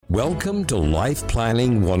Welcome to Life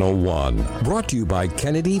Planning 101, brought to you by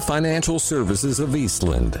Kennedy Financial Services of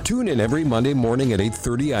Eastland. Tune in every Monday morning at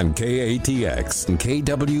 8:30 on KATX and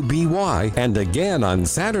KWBY, and again on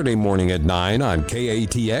Saturday morning at 9 on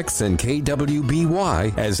KATX and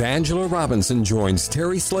KWBY as Angela Robinson joins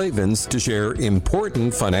Terry Slavens to share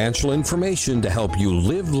important financial information to help you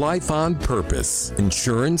live life on purpose.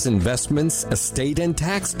 Insurance, investments, estate and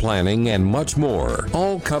tax planning, and much more.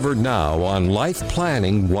 All covered now on Life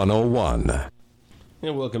Planning 101.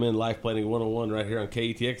 And welcome in Life Planning 101 right here on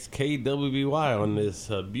KTX KWBY on this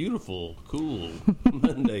beautiful, cool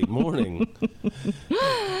Monday morning.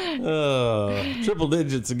 Triple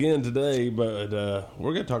digits again today, but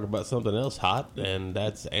we're going to talk about something else hot, and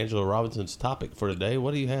that's Angela Robinson's topic for today.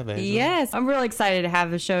 What do you have, Angela? Yes, I'm really excited to have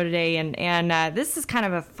the show today, and this is kind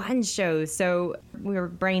of a fun show. So we were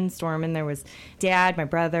brainstorming. There was Dad, my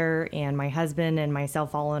brother, and my husband, and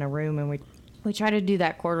myself all in a room, and we try to do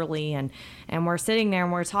that quarterly, and we're sitting there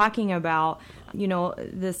and we're talking about,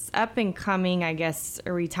 this up and coming, I guess,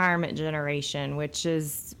 retirement generation, which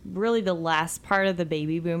is really the last part of the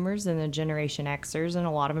baby boomers and the Generation Xers, and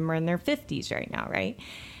a lot of them are in their 50s right now, right?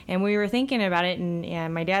 And we were thinking about it,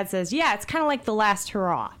 and my dad says, yeah, it's kind of like the last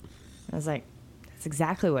hurrah. I was like, that's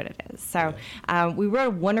exactly what it is. So we wrote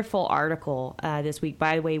a wonderful article this week,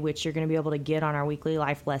 by the way, which you're going to be able to get on our weekly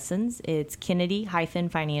life lessons. It's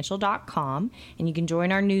Kennedy-financial.com, and you can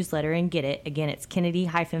join our newsletter and get it. Again, it's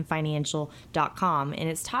Kennedy-financial.com, and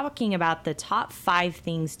it's talking about the top 5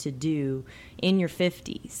 things to do in your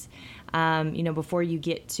 50s. Before you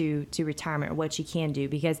get to retirement, or what you can do.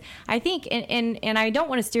 Because I think, and I don't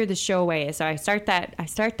want to steer the show away, so I start that,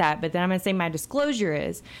 but then I'm going to say my disclosure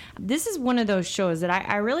is, this is one of those shows that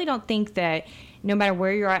I really don't think that no matter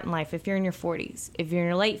where you're at in life, if you're in your 40s, if you're in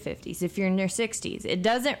your late 50s, if you're in your 60s, it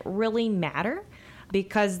doesn't really matter,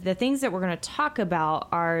 because the things that we're going to talk about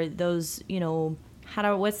are those,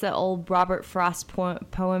 what's the old Robert Frost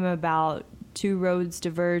poem about two roads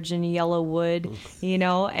diverge in yellow wood,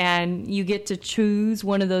 and you get to choose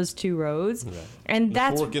one of those two roads. Right. And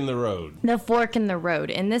that's the fork in the road. The fork in the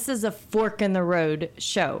road. And this is a fork in the road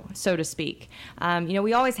show, so to speak.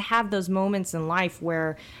 We always have those moments in life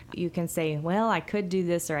where you can say, well, I could do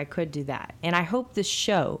this or I could do that. And I hope this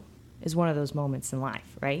show is one of those moments in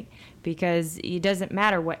life, right? Because it doesn't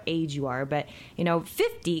matter what age you are, but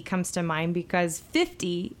 50 comes to mind because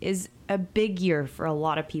 50 is a big year for a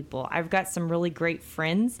lot of people. I've got some really great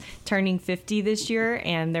friends turning 50 this year,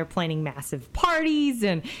 and they're planning massive parties,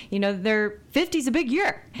 and their 50 is a big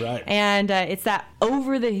year, right? And it's that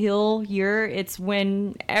over the hill year. It's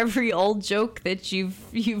when every old joke that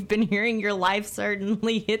you've been hearing your life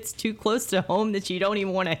suddenly hits too close to home that you don't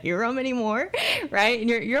even want to hear them anymore, right? And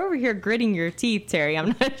you're over here gritting your teeth, Terry.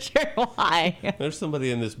 I'm not sure why. There's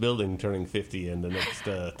somebody in this building turning 50 in the next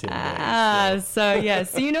 10 days. So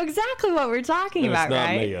you know exactly what we're talking about,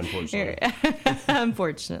 right? It's not me, unfortunately.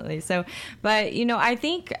 Unfortunately. So, but I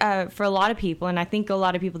think for a lot of people, and I think a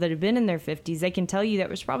lot of people that have been in their 50s, they can tell you that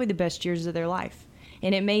was probably the best years of their life,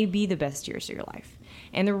 and it may be the best years of your life.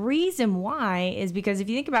 And the reason why is because if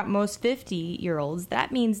you think about most 50-year-olds,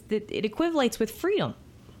 that means that it equivalates with freedom.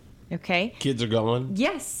 Okay? Kids are gone.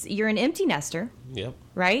 Yes, you're an empty nester. Yep.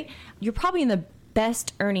 Right? You're probably in the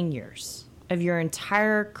best earning years of your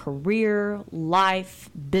entire career, life,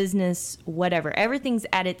 business, whatever. Everything's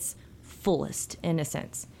at its fullest, in a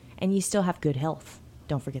sense. And you still have good health.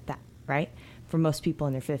 Don't forget that, right? For most people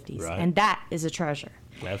in their 50s. Right. And that is a treasure.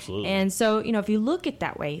 Absolutely. And so, if you look at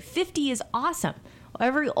that way, 50 is awesome.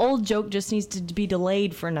 Every old joke just needs to be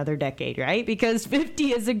delayed for another decade, right? Because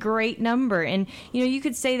 50 is a great number. And, you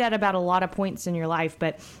could say that about a lot of points in your life,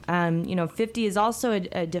 but, 50 is also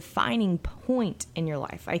a defining point in your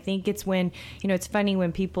life. I think it's when, it's funny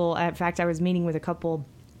when people, in fact, I was meeting with a couple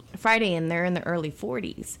Friday, and they're in the early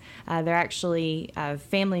 40s. They're actually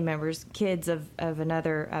family members, kids of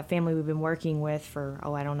another family we've been working with for,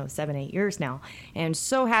 7, 8 years now. And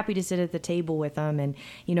so happy to sit at the table with them. And,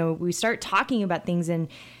 we start talking about things, and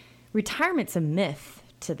retirement's a myth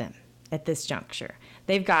to them at this juncture.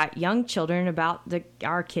 They've got young children about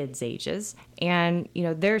our kids' ages, and,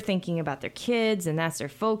 they're thinking about their kids, and that's their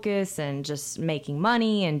focus, and just making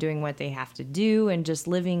money and doing what they have to do and just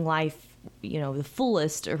living life the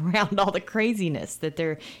fullest around all the craziness that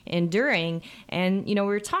they're enduring. And, we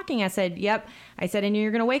were talking, I said, and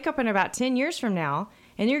you're going to wake up in about 10 years from now,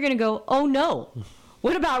 and you're going to go, oh no,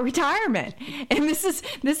 what about retirement? And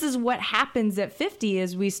this is what happens at 50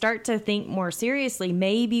 is we start to think more seriously.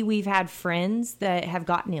 Maybe we've had friends that have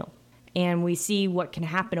gotten ill, and we see what can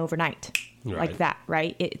happen overnight. Like that,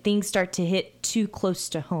 right? Things start to hit too close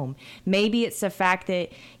to home. Maybe it's the fact that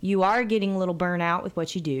you are getting a little burnout with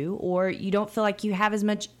what you do, or you don't feel like you have as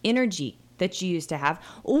much energy that you used to have,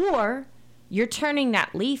 or you're turning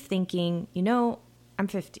that leaf thinking, I'm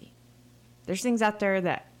 50. There's things out there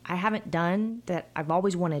that I haven't done that I've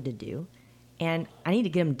always wanted to do, and I need to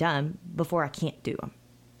get them done before I can't do them.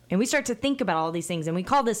 And we start to think about all these things, and we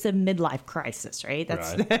call this a midlife crisis, right?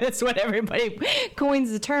 That's what everybody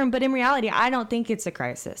coins the term. But in reality, I don't think it's a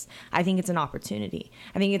crisis. I think it's an opportunity.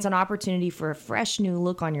 I think it's an opportunity for a fresh new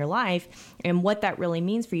look on your life and what that really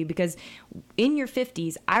means for you. Because in your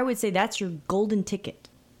 50s, I would say that's your golden ticket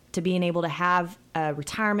to being able to have a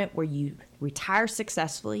retirement where you retire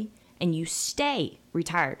successfully and you stay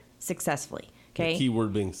retired successfully. Okay. The key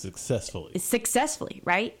word being successfully. Successfully,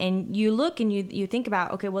 right? And you look and you think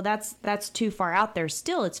about, okay, well, that's too far out there.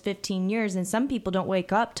 Still, it's 15 years, and some people don't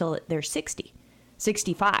wake up till they're 60,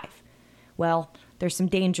 65. Well, there's some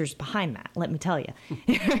dangers behind that, let me tell you.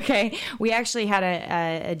 Okay. We actually had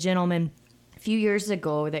a gentleman a few years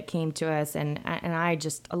ago that came to us, and I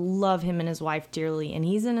love him and his wife dearly, and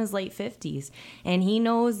he's in his late 50s, and he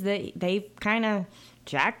knows that they've kind of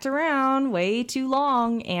jacked around way too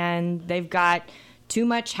long, and they've got too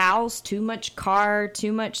much house, too much car,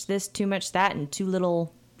 too much this, too much that, and too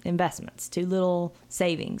little investments, too little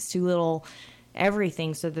savings, too little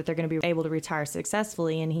everything, so that they're going to be able to retire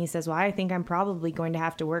successfully. And he says, well, I think I'm probably going to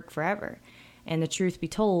have to work forever. And the truth be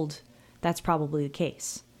told, that's probably the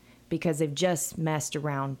case, because they've just messed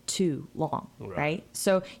around too long, right?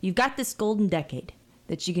 So you've got this golden decade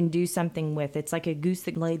that you can do something with. It's like a goose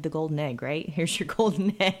that laid the golden egg, right? Here's your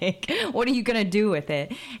golden egg. What are you going to do with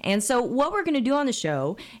it? And so what we're going to do on the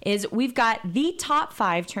show is we've got the top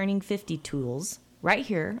 5 turning 50 tools right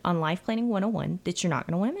here on Life Planning 101 that you're not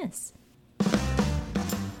going to want to miss.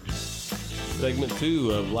 Segment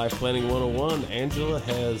 2 of Life Planning 101. Angela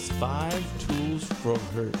has 5 tools from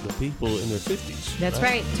the people in their 50s. That's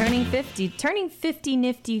right. Turning 50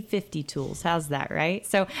 nifty 50 tools. How's that, right?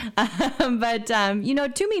 So, but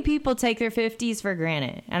too many people take their 50s for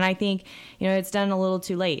granted. And I think, it's done a little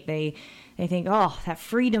too late. They think, oh, that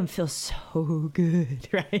freedom feels so good,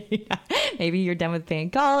 right? Maybe you're done with paying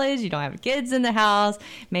college. You don't have kids in the house.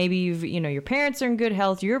 Maybe your parents are in good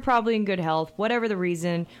health. You're probably in good health. Whatever the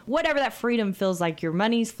reason, whatever that freedom feels like, your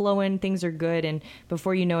money's flowing, things are good. And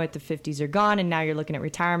before you know it, the 50s are gone. And now you're looking at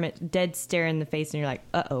retirement, dead stare in the face. And you're like,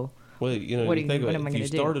 uh-oh. Well, what if you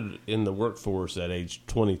started in the workforce at age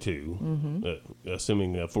 22,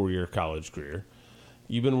 assuming a 4-year college career,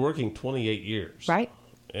 you've been working 28 years. Right.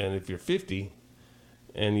 And if you're 50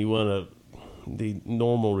 and you want the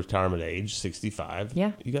normal retirement age, 65,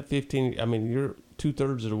 you got 15. I mean, you're 2/3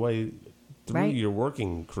 of the way through your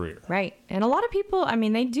working career. Right. And a lot of people,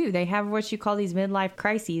 they do. They have what you call these midlife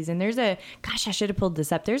crises. And there's I should have pulled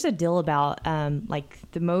this up. There's a deal about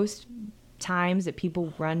the most times that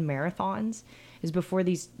people run marathons is before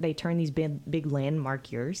they turn these big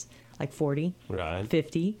landmark years, like 40,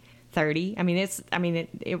 50. 30.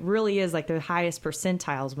 It really is like the highest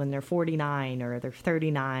percentiles when they're 49 or they're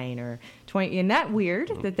 39 or 20. Isn't that weird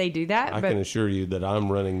that they do that? I can assure you that I'm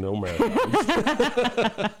running no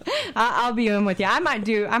marathons. I'll be in with you. I might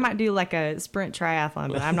do like a sprint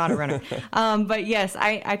triathlon, but I'm not a runner. But yes,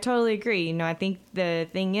 I totally agree. I think the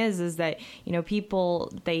thing is that,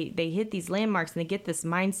 people, they hit these landmarks and they get this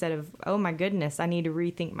mindset of, oh my goodness, I need to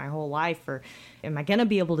rethink my whole life, or am I going to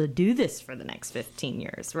be able to do this for the next 15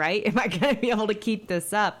 years, right? Am I going to be able to keep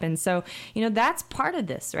this up? And so, that's part of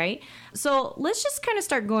this, right? So let's just kind of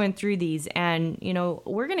start going through these. And,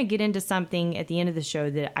 we're going to get into something at the end of the show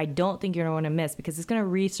that I don't think you're going to want to miss, because it's going to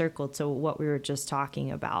recircle to what we were just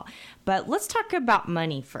talking about. But let's talk about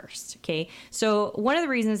money first, okay? So one of the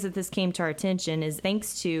reasons that this came to our attention is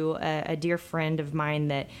thanks to a dear friend of mine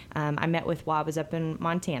that I met with while I was up in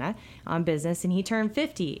Montana on business, and he turned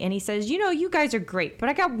 50. And he says, you guys are great, but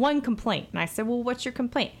I got one complaint. And I said, well, what's your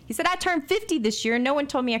complaint? He said, I turned 50 this year and no one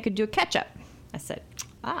told me I could do a catch-up. I said,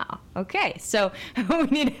 okay. So we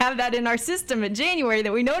need to have that in our system in January,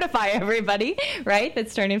 that we notify everybody, right,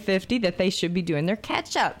 that's turning 50 that they should be doing their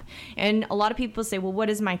catch-up. And a lot of people say, well, what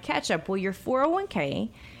is my catch-up? Well, your 401k,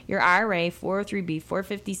 your IRA, 403b,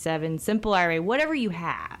 457, simple IRA, whatever you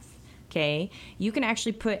have, okay, you can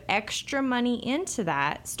actually put extra money into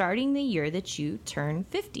that starting the year that you turn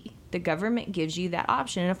 50. The government gives you that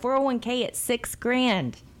option. In a 401k, it's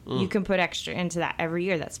 $6,000. You can put extra into that every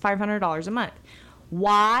year. That's $500 a month.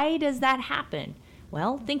 Why does that happen?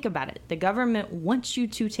 Well, think about it. The government wants you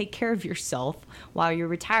to take care of yourself while you're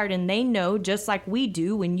retired, and they know, just like we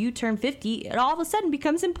do, when you turn 50, it all of a sudden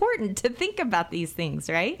becomes important to think about these things,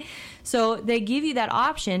 right? So they give you that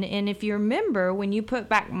option, and if you remember, when you put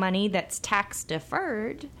back money that's tax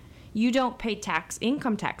deferred, you don't pay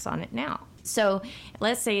income tax on it now. So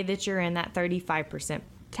let's say that you're in that 35%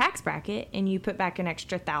 tax bracket and you put back an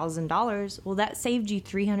extra $1,000. Well, that saved you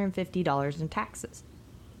 $350 in taxes.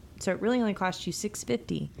 So it really only cost you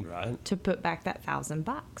 $650 to put back that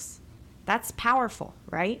 $1,000. That's powerful,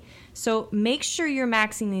 right? So make sure you're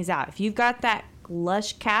maxing these out. If you've got that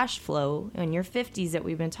lush cash flow in your 50s that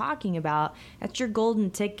we've been talking about, that's your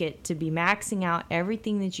golden ticket to be maxing out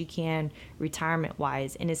everything that you can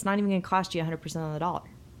retirement-wise, and it's not even going to cost you 100% on the dollar.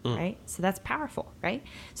 Right? So that's powerful, right?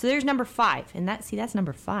 So there's number 5. And that's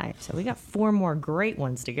number 5. So we got 4 more great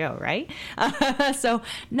ones to go, right? So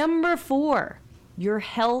number 4, your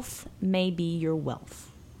health may be your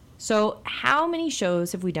wealth. So how many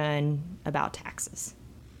shows have we done about taxes?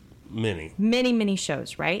 Many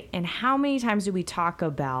shows, right? And how many times do we talk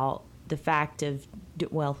about the fact of,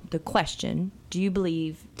 the question, do you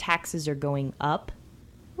believe taxes are going up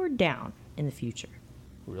or down in the future?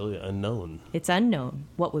 Really unknown. It's unknown.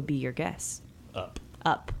 What would be your guess?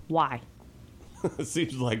 Up. Why? It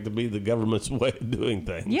seems like to be the government's way of doing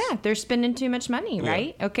things. Yeah, they're spending too much money,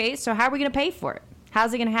 right? Yeah. Okay, so how are we going to pay for it?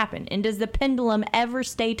 How's it going to happen? And does the pendulum ever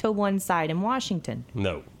stay to one side in Washington?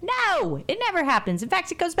 No, it never happens. In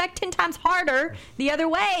fact, it goes back 10 times harder the other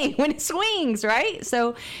way when it swings, right?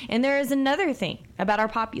 So, and there is another thing about our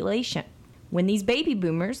population. When these baby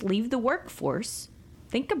boomers leave the workforce,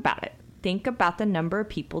 think about it. Think about the number of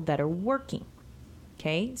people that are working.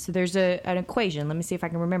 Okay, so there's an equation. Let me see if I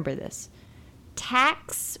can remember this.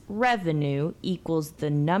 Tax revenue equals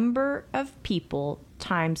the number of people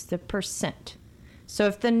times the percent. So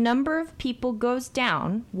if the number of people goes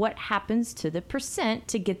down, what happens to the percent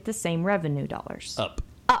to get the same revenue dollars?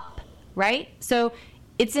 Up, right? So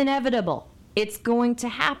it's inevitable. It's going to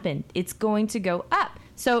happen. It's going to go up.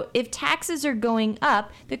 So if taxes are going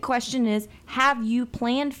up, the question is, have you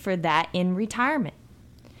planned for that in retirement?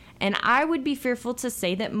 And I would be fearful to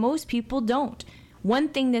say that most people don't. One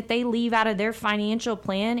thing that they leave out of their financial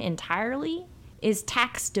plan entirely is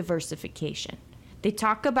tax diversification. They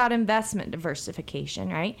talk about investment diversification,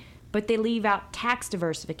 right? But they leave out tax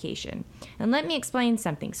diversification. And let me explain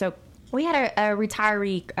something. So we had a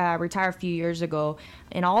retiree retire a few years ago,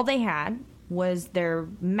 and all they had was their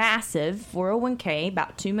massive 401k,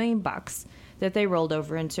 about $2 million that they rolled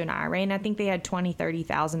over into an IRA. And I think they had $20,000,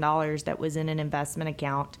 $30,000 that was in an investment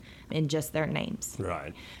account in just their names.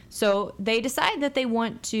 Right. So they decided that they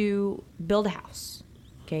want to build a house.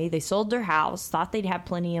 Okay. They sold their house, thought they'd have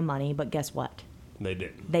plenty of money, but guess what? They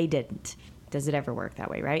didn't. They didn't. Does it ever work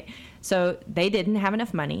that way, right? So they didn't have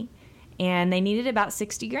enough money, and they needed about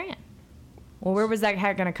 $60,000. Well, where was that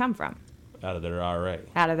going to come from? Out of their IRA.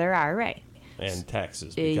 Out of their IRA. And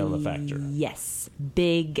taxes become a factor. Yes,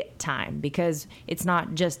 big time, because it's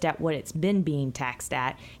not just at what it's been being taxed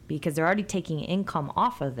at, because they're already taking income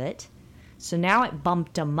off of it. So now it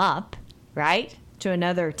bumped them up, right, to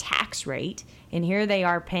another tax rate. And here they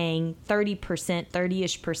are paying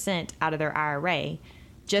 30%, out of their IRA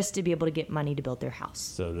just to be able to get money to build their house.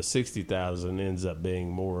 So the $60,000 ends up being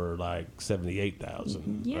more like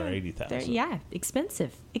 $78,000 or $80,000. Yeah,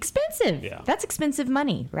 expensive. Yeah, that's expensive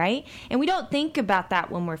money, right? And we don't think about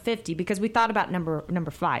that when we're 50, because we thought about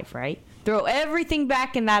number 5, right? Throw everything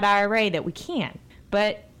back in that IRA that we can,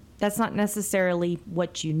 but that's not necessarily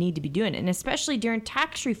what you need to be doing, and especially during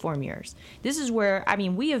tax reform years. This is where I'll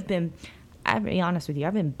be honest with you,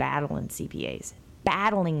 I've been battling CPAs.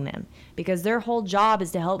 Battling them, because their whole job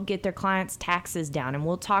is to help get their clients' taxes down, and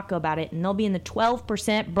we'll talk about it, and they'll be in the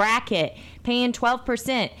 12% bracket, paying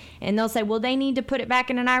 12%, and they'll say, well, they need to put it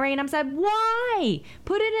back in an IRA, and I'm saying, why?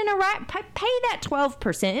 Put it in a pay that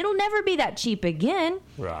 12%. It'll never be that cheap again.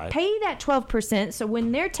 Right. Pay that 12%, so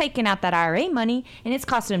when they're taking out that IRA money and it's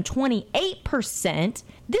costing them 28%,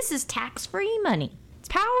 this is tax-free money. It's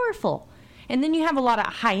powerful. And then you have a lot of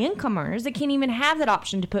high-income earners that can't even have that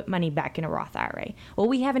option to put money back in a Roth IRA. Well,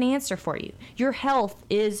 we have an answer for you. Your health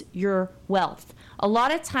is your wealth. A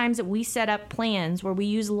lot of times we set up plans where we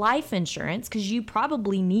use life insurance, because you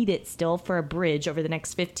probably need it still for a bridge over the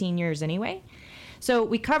next 15 years anyway. So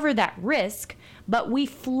we cover that risk, but we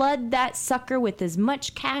flood that sucker with as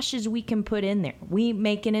much cash as we can put in there. We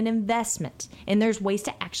make it an investment. And there's ways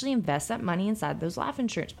to actually invest that money inside those life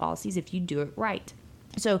insurance policies if you do it right.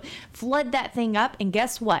 So flood that thing up, and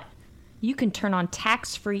guess what? You can turn on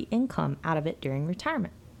tax-free income out of it during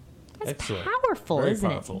retirement. That's Excellent. powerful, Very isn't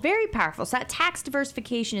powerful. it? Very powerful. So that tax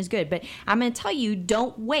diversification is good. But I'm going to tell you,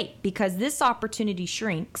 don't wait, because this opportunity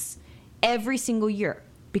shrinks every single year,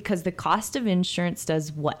 because the cost of insurance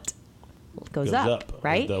does what? It goes up,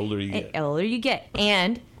 right? The older you get. The older you get.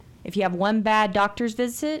 And if you have one bad doctor's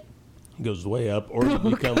visit, it goes way up, or you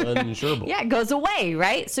become uninsurable. Yeah, it goes away,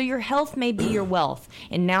 right? So your health may be your wealth.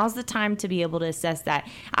 And now's the time to be able to assess that.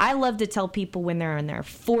 I love to tell people when they're in their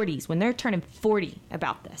 40s, when they're turning 40,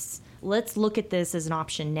 about this. Let's look at this as an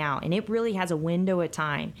option now. And it really has a window of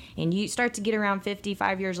time. And you start to get around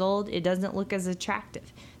 55 years old, it doesn't look as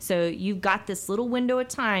attractive. So you've got this little window of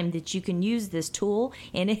time that you can use this tool.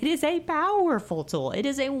 And it is a powerful tool. It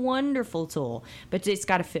is a wonderful tool. But it's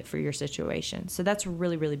got to fit for your situation. So that's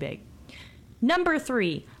really, really big. Number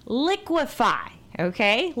 3, liquefy.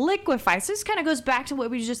 Okay, liquefy. So this kind of goes back to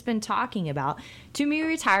what we've just been talking about. Too many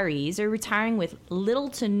retirees are retiring with little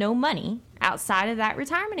to no money outside of that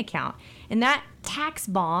retirement account. And that tax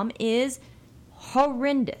bomb is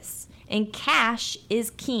horrendous. And cash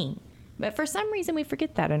is king. But for some reason, we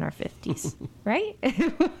forget that in our 50s, right?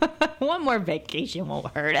 One more vacation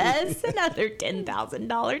won't hurt us. Another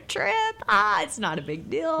 $10,000 trip. It's not a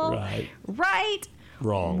big deal. Right?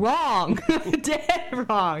 Wrong. Dead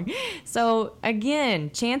wrong. So again,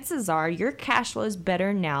 chances are your cash flow is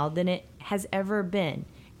better now than it has ever been.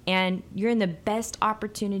 And you're in the best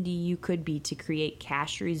opportunity you could be to create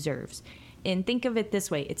cash reserves. And think of it this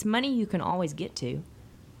way. It's money you can always get to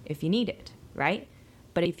if you need it, right?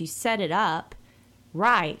 But if you set it up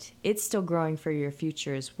right, it's still growing for your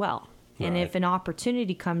future as well. Right. And if an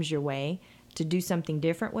opportunity comes your way to do something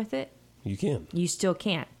different with it, you still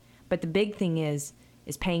can. But the big thing is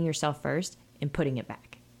paying yourself first and putting it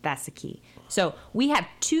back. That's the key. So we have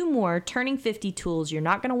 2 more Turning 50 tools you're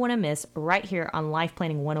not going to want to miss right here on Life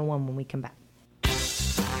Planning 101 when we come back.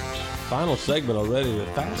 Final segment already. The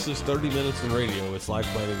fastest 30 minutes in radio. It's Life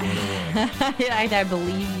Planning 101. I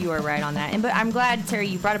believe you are right on that. But I'm glad, Terry,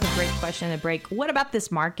 you brought up a great question in the break. What about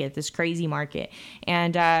this market, this crazy market?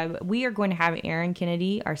 And we are going to have Aaron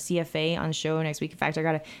Kennedy, our CFA, on the show next week. In fact, I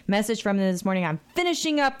got a message from him this morning. I'm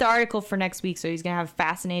finishing up the article for next week, so he's going to have a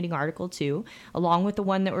fascinating article too, along with the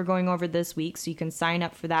one that we're going over this week. So you can sign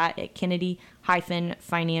up for that at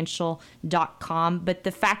Kennedy-financial.com. But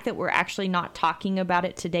the fact that we're actually not talking about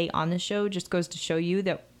it today on the show just goes to show you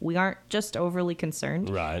that we aren't just overly concerned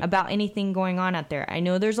about anything going on out there. I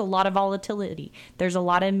know there's a lot of volatility. There's a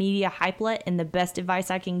lot of media hypelet, and the best advice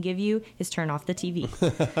I can give you is turn off the TV.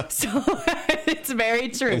 So it's very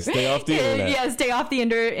true. And stay off the internet. Yeah, stay off the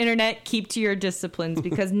internet. Keep to your disciplines,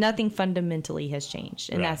 because nothing fundamentally has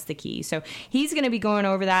changed, and that's the key. So he's going to be going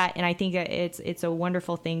over that, and I think it's a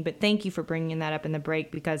wonderful thing. But thank you for bringing that up in the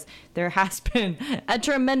break, because there has been a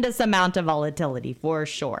tremendous amount of volatility for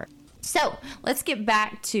sure. So let's get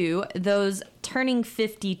back to those Turning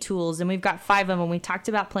 50 tools. And we've got 5 of them. We talked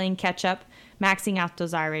about playing catch up, maxing out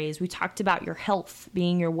those IRAs. We talked about your health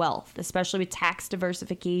being your wealth, especially with tax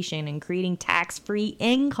diversification and creating tax-free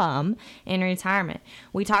income in retirement.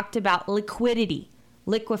 We talked about liquidity,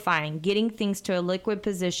 liquefying, getting things to a liquid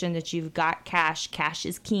position that you've got cash. Cash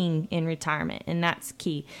is king in retirement, and that's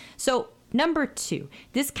key. So number 2,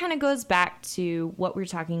 this kind of goes back to what we were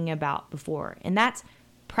talking about before, and that's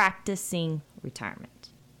practicing retirement.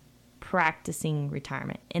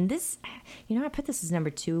 And this, I put this as number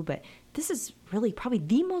 2, but this is really probably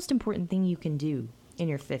the most important thing you can do in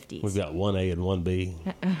your 50s. We've got 1A and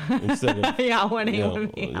 1B instead of 1A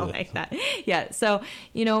and 1B. I like that. Yeah. So,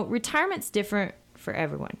 retirement's different for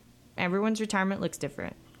everyone. Everyone's retirement looks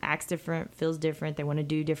different, acts different, feels different. They want to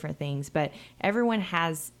do different things, but everyone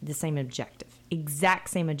has the same objective, exact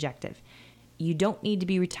same objective. You don't need to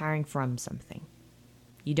be retiring from something.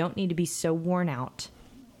 You don't need to be so worn out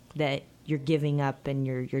that you're giving up and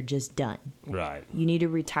you're just done. Right. You need to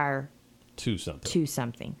retire to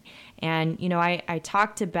something. And, I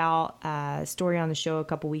talked about a story on the show a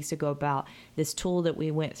couple weeks ago about this tool that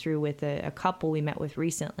we went through with a couple we met with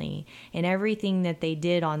recently. And everything that they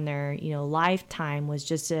did on their, lifetime was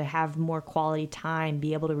just to have more quality time,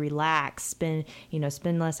 be able to relax, spend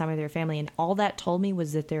less time with their family. And all that told me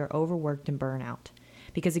was that they're overworked and burnout,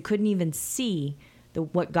 because they couldn't even see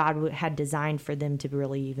what God had designed for them to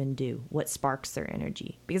really even do, what sparks their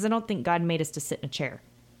energy. Because I don't think God made us to sit in a chair.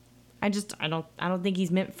 I don't think he's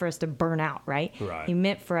meant for us to burn out, right? He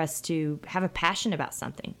meant for us to have a passion about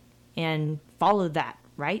something and follow that,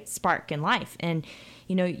 right? Spark in life. And,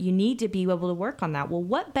 you need to be able to work on that. Well,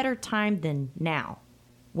 what better time than now,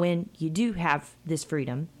 when you do have this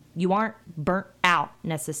freedom? You aren't burnt out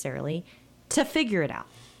necessarily, to figure it out.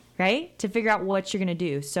 right? To figure out what you're going to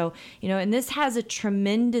do. So, and this has a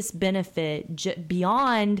tremendous benefit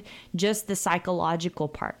beyond just the psychological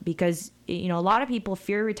part, because, a lot of people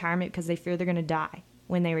fear retirement because they fear they're going to die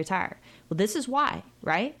when they retire. Well, this is why,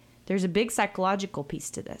 right? There's a big psychological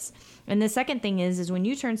piece to this. And the second thing is when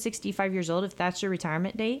you turn 65 years old, if that's your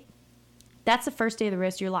retirement date, that's the first day of the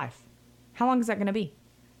rest of your life. How long is that going to be?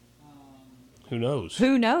 Who knows?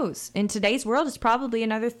 Who knows? In today's world, it's probably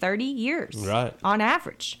another 30 years. Right. On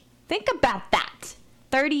average. Think about that.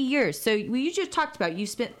 30 years. So you just talked about you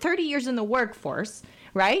spent 30 years in the workforce,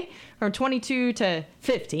 right? From 22 to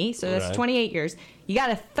 50. So that's 28 years. You got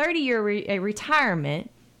a 30-year retirement,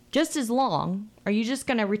 just as long. Are you just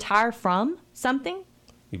going to retire from something?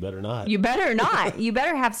 You better not. You better not. You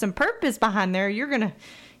better have some purpose behind there. You're going to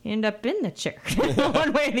end up in the chair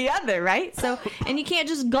one way or the other, right? So, and you can't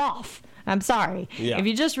just golf. I'm sorry. Yeah. If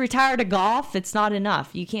you just retire to golf, it's not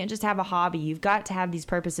enough. You can't just have a hobby. You've got to have these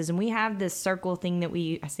purposes. And we have this circle thing that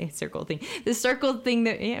it is a circle thing.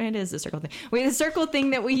 We have the circle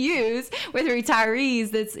thing that we use with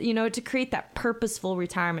retirees that's, to create that purposeful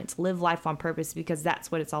retirement, to live life on purpose, because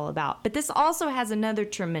that's what it's all about. But this also has another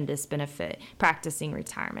tremendous benefit, practicing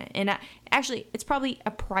retirement. And actually, it's probably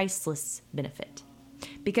a priceless benefit.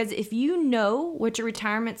 Because if you know what your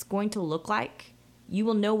retirement's going to look like, you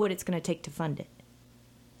will know what it's going to take to fund it.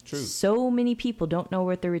 True. So many people don't know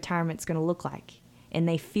what their retirement's going to look like. And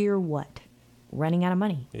they fear what? Running out of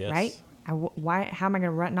money, right? How am I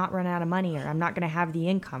going to not run out of money, or I'm not going to have the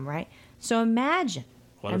income, right? So imagine.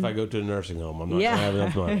 What if I go to a nursing home? I'm not going to have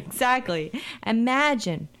enough money. Exactly.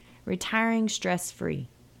 Imagine retiring stress-free.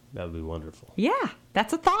 That would be wonderful. Yeah,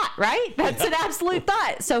 that's a thought, right? That's an absolute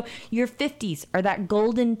thought. So your 50s are that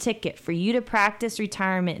golden ticket for you to practice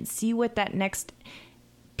retirement and see what that next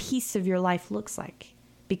piece of your life looks like.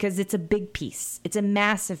 Because it's a big piece. It's a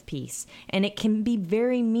massive piece. And it can be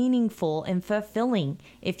very meaningful and fulfilling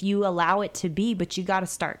if you allow it to be, but you got to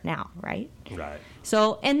start now, right? Right.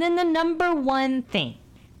 So, and then the number one thing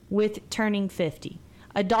with turning 50,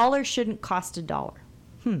 $1 shouldn't cost $1.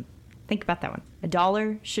 Think about that one.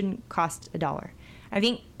 $1 shouldn't cost $1. I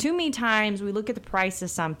think too many times we look at the price of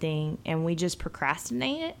something and we just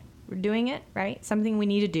procrastinate it. We're doing it, right? Something we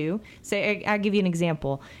need to do. Say, I'll give you an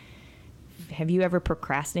example. Have you ever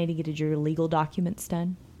procrastinated to get your legal documents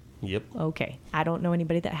done? Yep. Okay. I don't know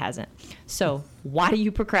anybody that hasn't. So why do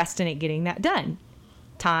you procrastinate getting that done?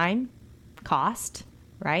 Time, cost,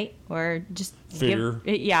 right? Or just fear. Or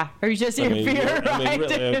just fear, right?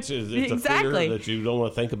 Really, it's exactly. A fear that you don't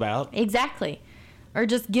want to think about. Exactly. Or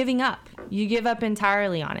just giving up. You give up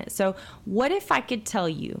entirely on it. So what if I could tell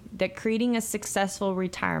you that creating a successful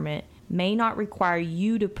retirement may not require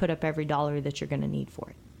you to put up every dollar that you're going to need for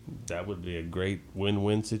it? That would be a great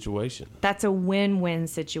win-win situation. That's a win-win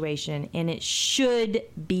situation, and it should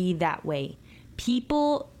be that way.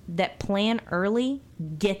 People that plan early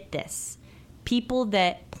get this. People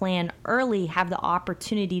that plan early have the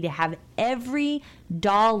opportunity to have every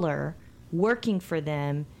dollar working for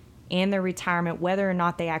them and their retirement, whether or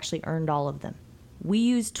not they actually earned all of them. We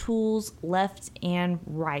use tools left and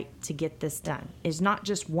right to get this done. It's not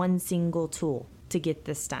just one single tool to get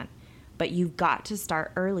this done. But you've got to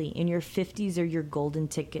start early, and your 50s are your golden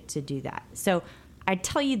ticket to do that. So I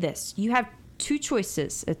tell you this, you have two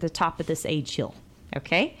choices at the top of this age hill.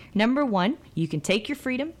 Okay? Number one, you can take your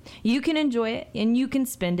freedom, you can enjoy it, and you can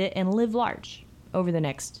spend it and live large over the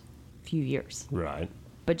next few years. Right.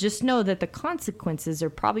 But just know that the consequences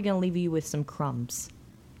are probably going to leave you with some crumbs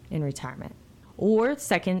in retirement. Or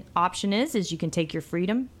second option is you can take your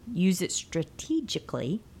freedom, use it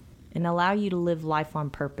strategically, and allow you to live life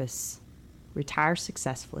on purpose, retire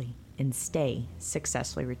successfully, and stay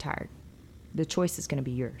successfully retired. The choice is going to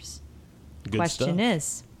be yours. Good Question stuff.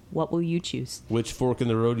 is, what will you choose? Which fork in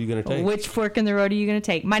the road are you going to take? Which fork in the road are you going to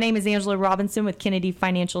take? My name is Angela Robinson with Kennedy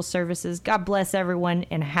Financial Services. God bless everyone,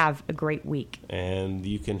 and have a great week. And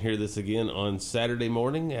you can hear this again on Saturday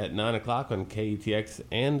morning at 9 o'clock on KETX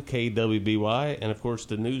and KWBY. And, of course,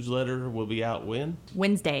 the newsletter will be out when?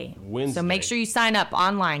 Wednesday. So make sure you sign up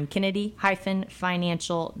online,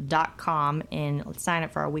 Kennedy-financial.com, and sign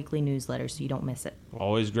up for our weekly newsletter so you don't miss it.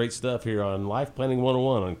 Always great stuff here on Life Planning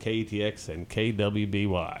 101 on KETX and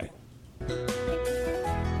KWBY.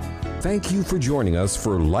 Thank you for joining us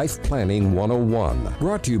for Life Planning 101,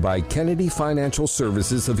 brought to you by Kennedy Financial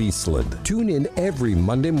Services of Eastland. Tune in every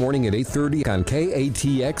Monday morning at 8:30 on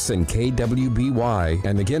KATX and KWBY,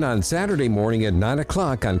 and again on Saturday morning at 9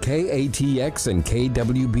 o'clock on KATX and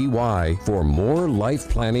KWBY for more Life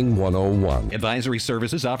Planning 101. Advisory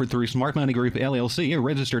services offered through Smart Money Group, LLC, a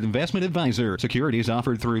registered investment advisor. Securities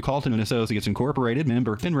offered through Calton & Associates Incorporated,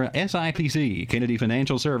 member FINRA SIPC. Kennedy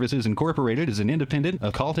Financial Services Incorporated is an independent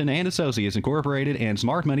of Calton & Associates Incorporated and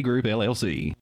Smart Money Group, LLC.